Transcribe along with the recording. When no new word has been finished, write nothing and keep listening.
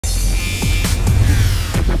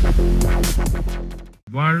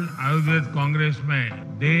World Ayurveda Congress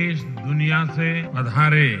में देश दुनिया से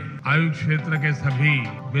पधारे आयुष क्षेत्र के सभी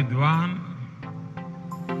विद्वान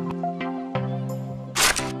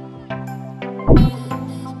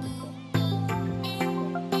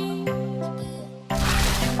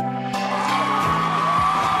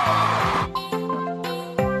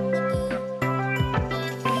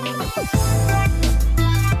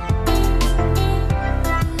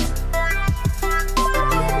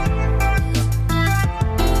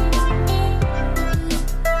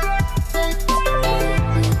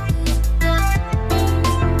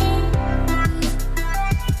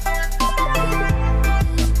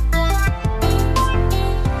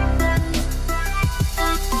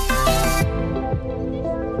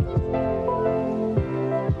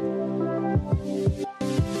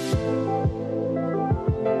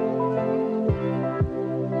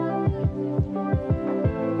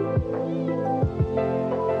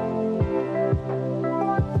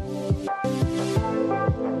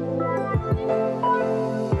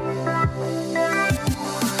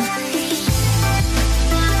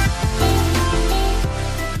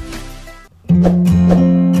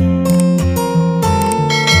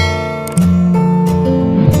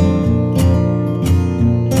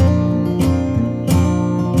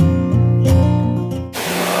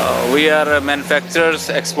We are manufacturers,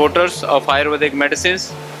 exporters of Ayurvedic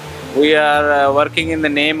medicines. We are working in the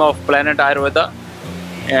name of Planet Ayurveda,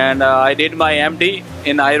 and I did my MD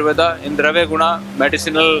in Ayurveda in Dravya Guna,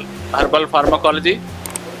 medicinal herbal pharmacology.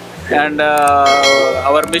 And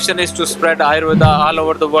our mission is to spread Ayurveda all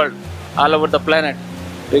over the world, all over the planet,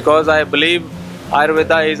 because I believe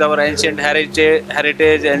Ayurveda is our ancient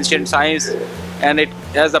heritage, ancient science, and it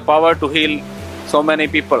has the power to heal so many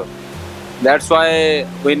people. That's why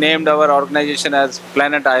we named our organization as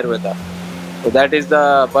Planet Ayurveda. So that is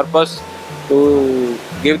the purpose, to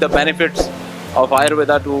give the benefits of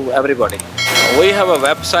Ayurveda to everybody. We have a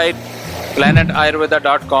website,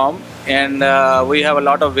 planetayurveda.com, and we have a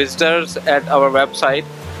lot of visitors at our website,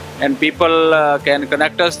 and people can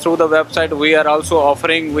connect us through the website. We are also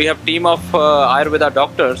offering, we have team of Ayurveda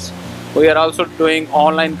doctors. We are also doing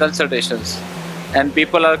online consultations, and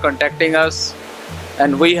people are contacting us.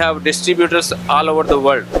 And we have distributors all over the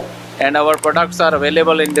world, and our products are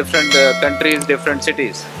available in different countries, different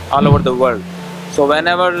cities all over the world. So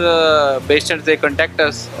whenever patients they contact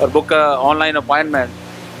us or book an online appointment,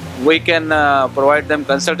 we can provide them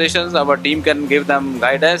consultations. Our team can give them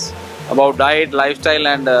guidance about diet, lifestyle,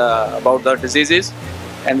 and about the diseases,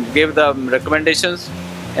 and give them recommendations,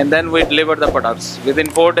 and then we deliver the products. Within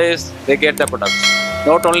 4 days they get the products.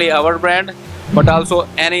 Not only our brand, but also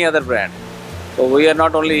any other brand. So we are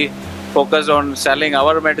not only focused on selling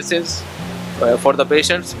our medicines for the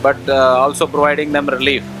patients, but also providing them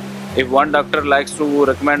relief. If one doctor likes to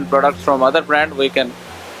recommend products from other brand, we can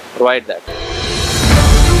provide that.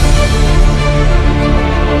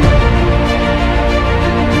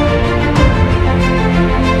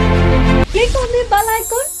 Click on the bell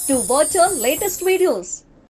icon to watch our latest videos.